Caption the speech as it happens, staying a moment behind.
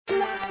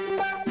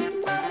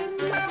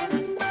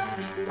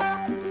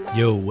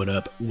Yo, what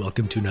up?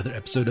 Welcome to another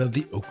episode of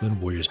the Oakland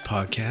Warriors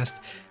podcast.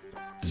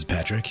 This is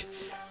Patrick.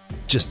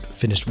 Just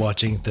finished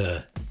watching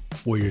the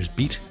Warriors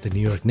beat the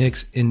New York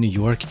Knicks in New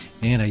York,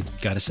 and I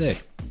gotta say,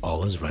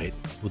 all is right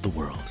with the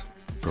world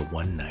for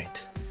one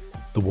night.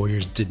 The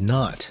Warriors did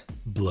not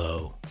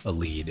blow a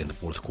lead in the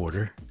fourth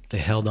quarter. They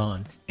held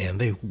on,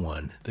 and they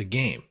won the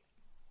game.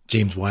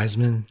 James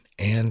Wiseman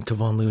and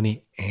Kevon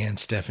Looney and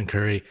Stephen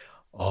Curry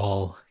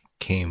all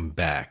came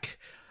back.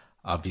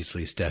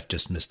 Obviously, Steph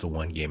just missed the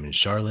one game in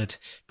Charlotte,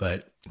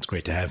 but it's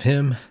great to have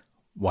him.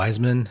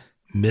 Wiseman,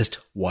 missed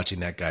watching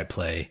that guy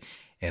play,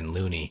 and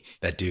Looney,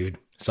 that dude,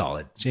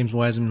 solid. James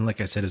Wiseman, like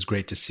I said, is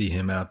great to see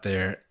him out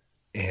there,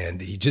 and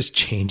he just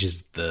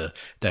changes the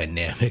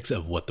dynamics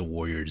of what the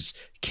Warriors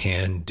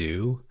can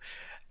do.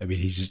 I mean,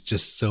 he's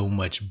just so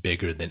much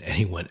bigger than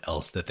anyone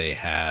else that they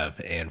have.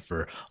 And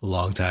for a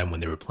long time when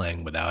they were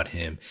playing without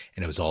him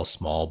and it was all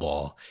small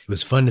ball, it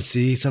was fun to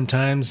see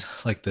sometimes,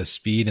 like the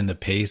speed and the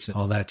pace and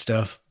all that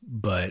stuff.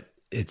 But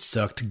it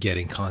sucked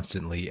getting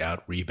constantly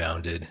out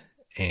rebounded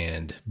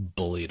and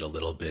bullied a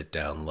little bit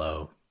down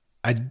low.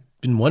 I'd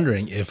been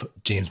wondering if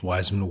James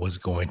Wiseman was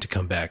going to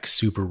come back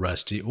super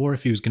rusty or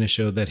if he was going to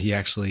show that he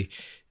actually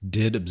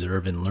did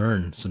observe and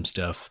learn some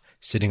stuff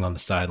sitting on the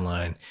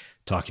sideline,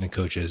 talking to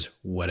coaches,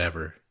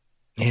 whatever.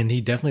 And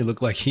he definitely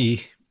looked like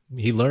he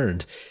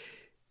learned.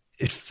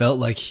 It felt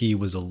like he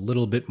was a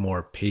little bit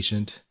more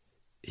patient.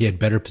 He had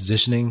better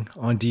positioning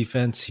on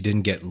defense. He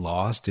didn't get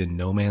lost in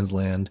no man's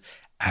land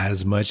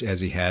as much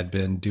as he had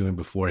been doing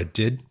before. It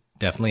did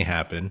definitely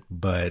happen,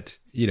 but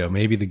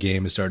maybe the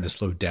game is starting to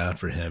slow down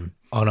for him.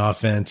 On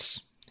offense,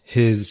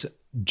 his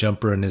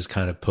jumper and his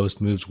kind of post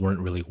moves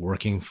weren't really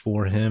working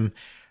for him,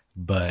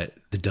 but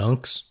the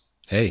dunks,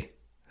 hey,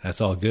 that's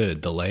all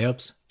good. The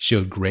layups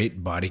showed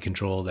great body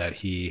control that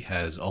he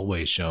has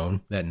always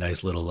shown. That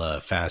nice little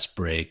fast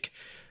break,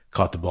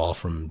 caught the ball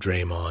from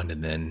Draymond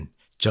and then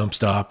jump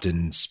stopped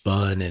and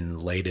spun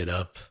and laid it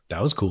up.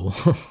 That was cool.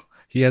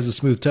 He has a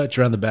smooth touch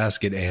around the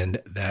basket,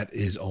 and that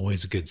is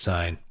always a good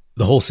sign.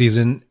 The whole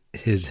season,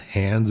 his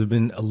hands have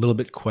been a little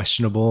bit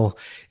questionable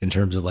in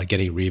terms of like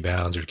getting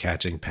rebounds or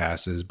catching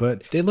passes,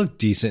 but they look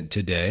decent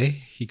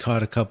today. He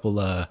caught a couple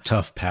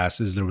tough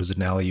passes. There was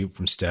an alley-oop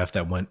from Steph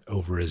that went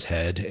over his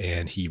head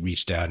and he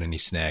reached out and he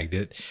snagged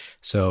it.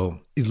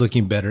 So he's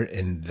looking better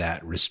in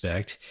that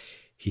respect.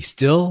 He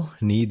still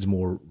needs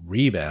more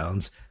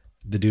rebounds.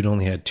 The dude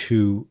only had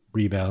 2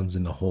 rebounds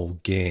in the whole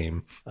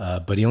game,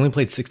 but he only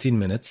played 16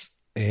 minutes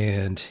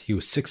and he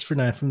was 6 for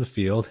 9 from the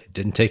field.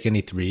 Didn't take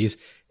any threes.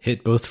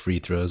 Hit both free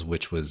throws,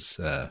 which was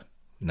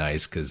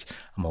nice because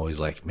I'm always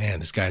like, man,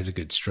 this guy's a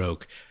good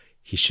stroke.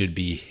 He should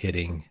be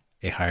hitting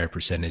a higher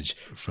percentage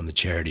from the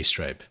charity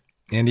stripe.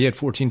 And he had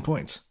 14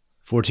 points.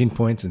 14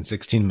 points in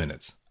 16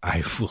 minutes.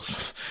 I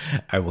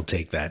will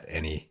take that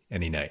any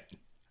night.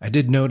 I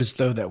did notice,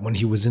 though, that when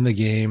he was in the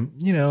game,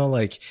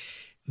 like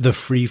the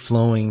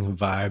free-flowing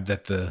vibe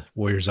that the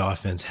Warriors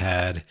offense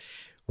had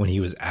when he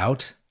was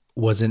out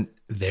wasn't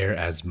there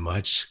as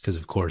much because,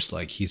 of course,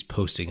 like he's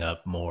posting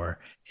up more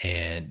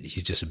and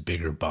he's just a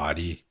bigger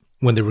body.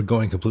 When they were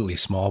going completely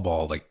small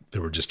ball, like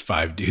there were just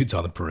 5 dudes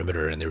on the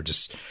perimeter and they were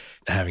just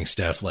having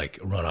Steph like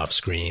run off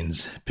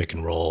screens, pick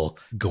and roll,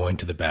 going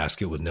to the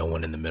basket with no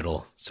one in the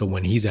middle. So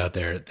when he's out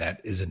there, that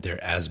isn't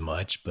there as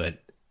much, but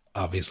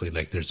obviously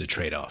like there's a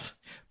trade-off.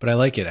 But I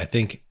like it. I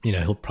think,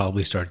 he'll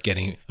probably start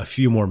getting a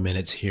few more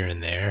minutes here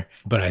and there,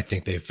 but I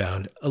think they've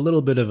found a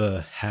little bit of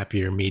a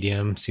happier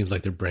medium. Seems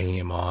like they're bringing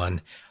him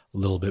on a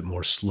little bit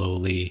more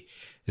slowly,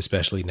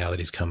 especially now that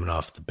he's coming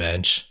off the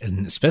bench.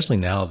 And especially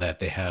now that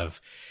they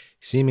have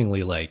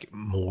seemingly like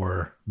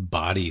more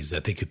bodies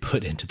that they could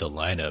put into the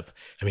lineup.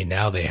 I mean,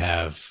 now they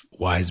have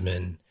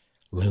Wiseman,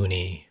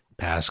 Looney,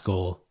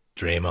 Pascal,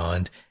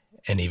 Draymond,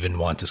 and even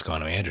Juan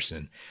Toscano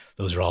Anderson.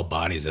 Those are all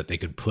bodies that they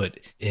could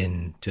put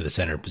into the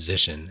center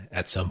position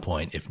at some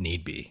point if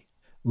need be.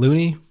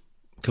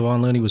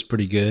 Kevon Looney was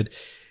pretty good.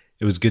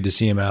 It was good to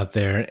see him out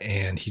there,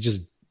 and he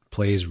just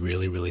plays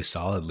really, really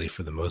solidly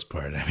for the most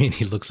part. I mean,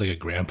 he looks like a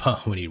grandpa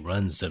when he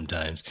runs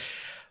sometimes,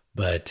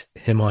 but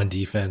him on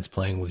defense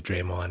playing with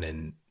Draymond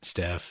and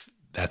Steph,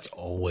 that's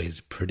always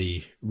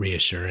pretty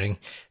reassuring,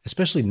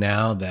 especially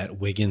now that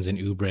Wiggins and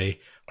Oubre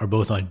are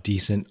both on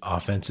decent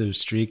offensive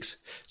streaks.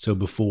 So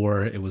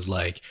before it was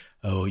like,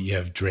 oh, you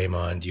have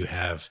Draymond, you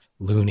have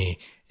Looney,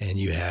 and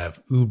you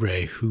have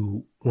Oubre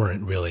who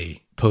weren't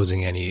really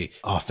posing any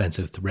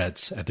offensive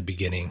threats at the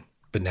beginning.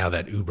 But now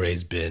that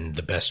Oubre's been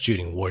the best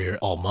shooting Warrior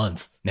all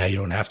month, now you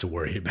don't have to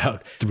worry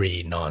about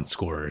 3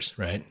 non-scorers,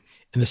 right?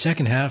 In the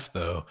second half,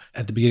 though,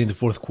 at the beginning of the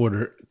fourth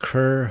quarter,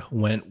 Kerr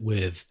went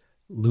with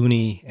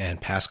Looney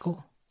and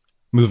Pascal,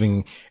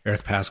 moving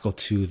Eric Pascal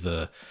to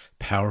the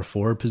power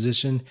forward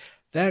position.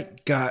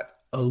 That got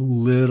a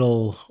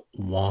little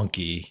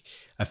wonky.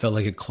 I felt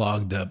like it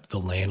clogged up the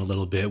lane a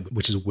little bit,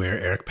 which is where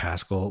Eric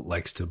Pascal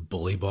likes to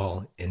bully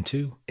ball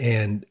into.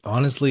 And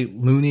honestly,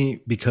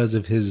 Looney, because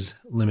of his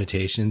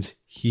limitations,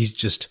 he's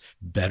just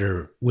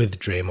better with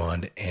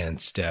Draymond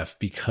and Steph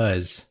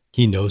because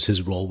he knows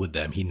his role with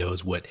them. He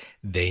knows what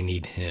they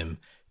need him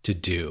to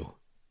do.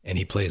 and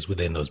he plays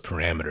within those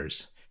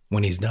parameters.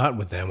 When he's not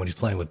with them, when he's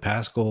playing with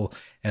Pascal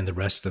and the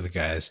rest of the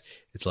guys,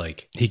 it's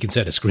like he can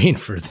set a screen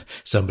for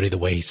somebody the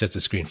way he sets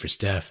a screen for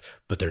Steph,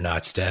 but they're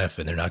not Steph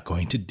and they're not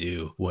going to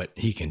do what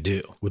he can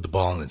do with the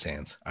ball in his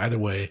hands. Either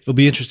way, it'll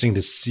be interesting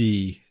to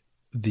see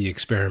the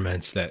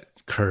experiments that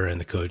Kerr and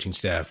the coaching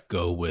staff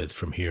go with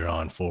from here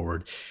on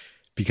forward,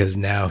 because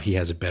now he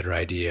has a better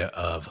idea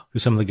of who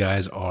some of the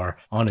guys are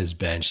on his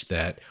bench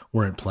that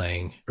weren't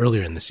playing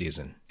earlier in the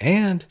season.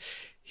 And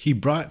he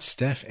brought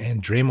Steph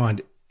and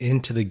Draymond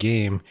into the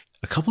game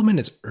a couple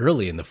minutes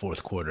early in the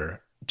fourth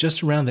quarter,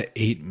 just around the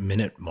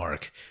 8-minute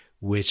mark,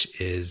 which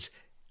is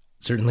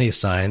certainly a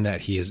sign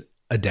that he is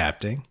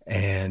adapting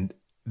and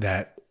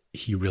that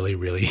he really,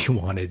 really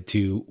wanted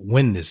to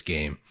win this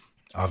game.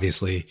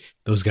 Obviously,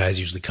 those guys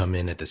usually come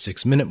in at the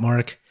 6-minute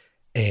mark,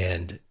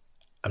 and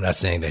I'm not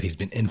saying that he's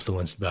been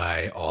influenced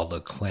by all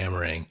the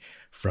clamoring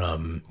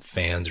from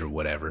fans or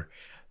whatever,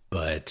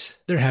 but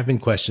there have been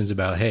questions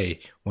about,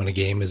 hey, when a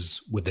game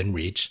is within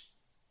reach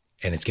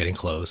and it's getting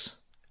close,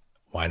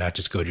 why not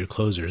just go to your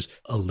closers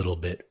a little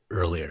bit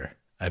earlier?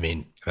 I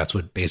mean, that's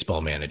what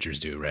baseball managers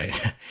do, right?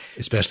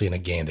 Especially in a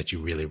game that you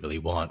really, really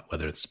want,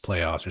 whether it's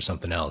playoffs or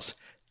something else.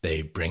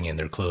 They bring in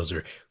their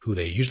closer, who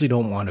they usually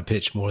don't want to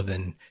pitch more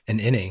than an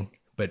inning,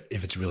 but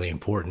if it's really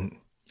important,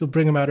 you'll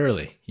bring them out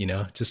early,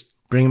 just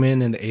bring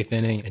them in the 8th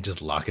inning and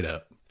just lock it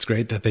up. It's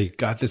great that they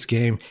got this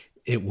game.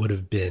 It would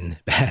have been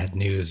bad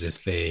news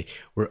if they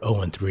were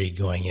 0-3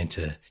 going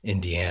into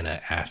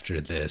Indiana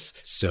after this.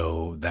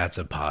 So that's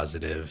a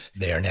positive.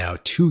 They are now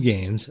 2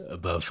 games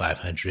above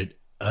 500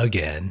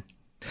 again,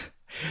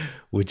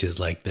 which is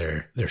like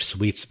their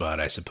sweet spot,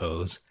 I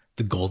suppose.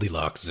 The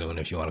Goldilocks zone,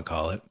 if you want to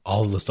call it.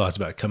 All of those thoughts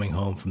about coming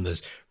home from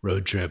this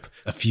road trip,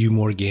 a few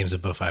more games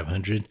above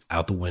 500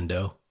 out the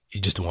window.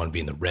 You just don't want to be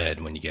in the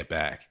red when you get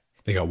back.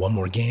 They got one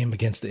more game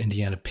against the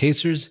Indiana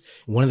Pacers,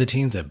 one of the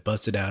teams that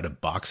busted out a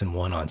boxing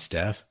one on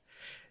Steph.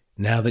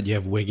 Now that you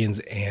have Wiggins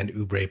and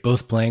Oubre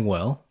both playing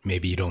well,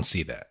 maybe you don't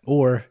see that.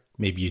 Or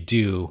maybe you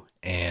do,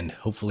 and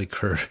hopefully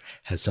Kerr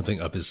has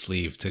something up his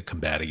sleeve to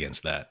combat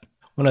against that.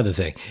 One other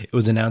thing, it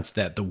was announced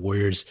that the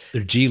Warriors,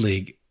 their G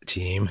League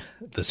team,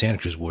 the Santa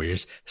Cruz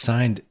Warriors,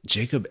 signed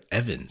Jacob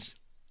Evans.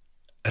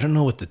 I don't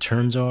know what the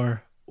terms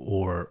are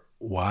or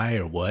why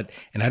or what,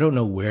 and I don't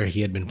know where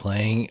he had been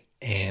playing,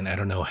 and I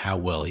don't know how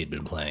well he'd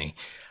been playing.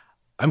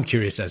 I'm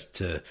curious as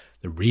to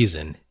the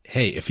reason.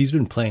 Hey, if he's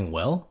been playing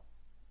well,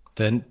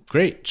 then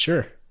great,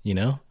 sure,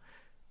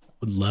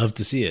 would love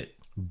to see it.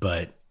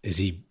 But is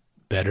he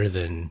better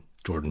than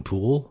Jordan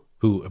Poole,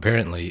 who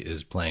apparently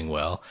is playing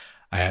well?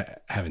 I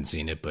haven't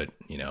seen it, but,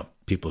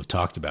 people have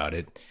talked about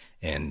it.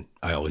 And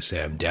I always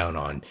say I'm down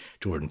on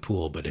Jordan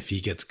Poole, but if he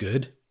gets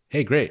good,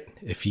 hey, great.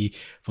 If he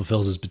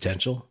fulfills his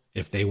potential,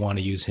 if they want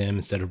to use him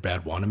instead of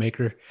Brad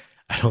Wanamaker,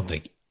 I don't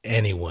think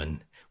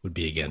anyone would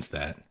be against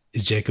that.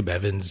 Is Jacob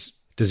Evans,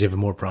 does he have a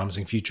more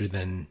promising future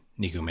than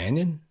Nico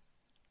Mannion?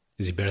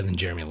 Is he better than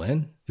Jeremy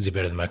Lin? Is he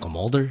better than Michael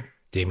Mulder?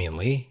 Damian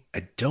Lee?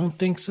 I don't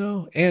think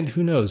so. And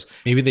who knows?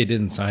 Maybe they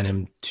didn't sign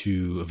him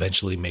to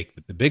eventually make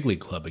the big league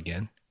club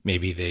again.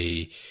 Maybe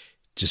they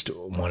just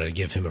wanted to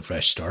give him a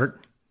fresh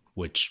start,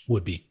 which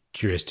would be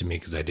curious to me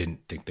because I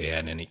didn't think they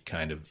had any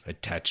kind of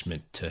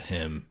attachment to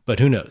him. But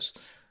who knows?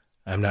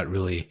 I'm not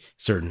really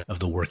certain of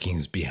the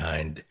workings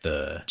behind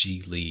the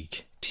G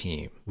League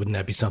team. Wouldn't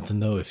that be something,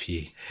 though, if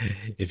he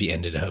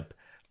ended up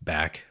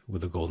back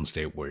with the Golden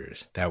State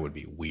Warriors? That would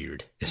be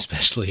weird,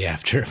 especially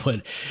after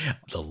what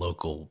the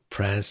local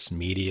press,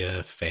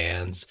 media,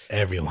 fans,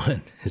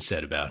 everyone has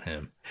said about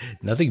him.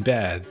 Nothing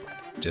bad.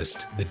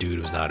 Just the dude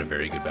was not a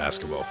very good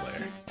basketball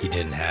player. He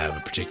didn't have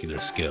a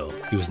particular skill.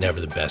 He was never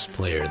the best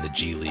player in the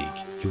G League.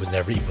 He was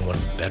never even one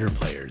of the better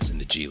players in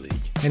the G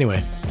League.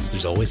 Anyway,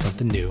 there's always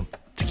something new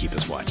to keep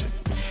us watching.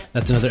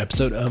 That's another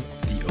episode of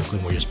the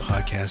Oakland Warriors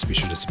podcast. Be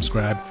sure to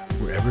subscribe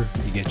wherever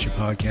you get your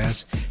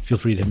podcasts. Feel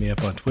free to hit me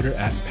up on Twitter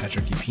at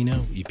Patrick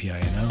Epino,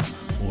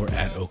 E-P-I-N-O, or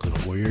at Oakland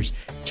Warriors.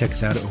 Check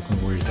us out at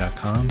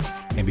oaklandwarriors.com,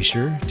 and be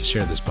sure to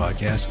share this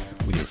podcast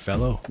with your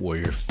fellow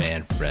Warrior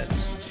fan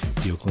friends.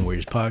 The Oakland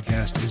Warriors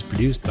podcast is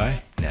produced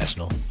by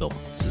National Film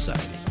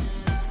Society.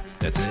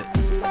 That's it.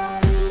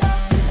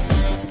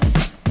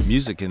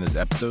 Music in this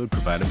episode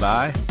provided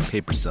by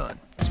Paper Sun.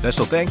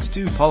 Special thanks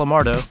to Paul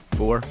Amardo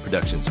for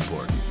production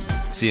support.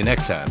 See you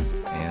next time.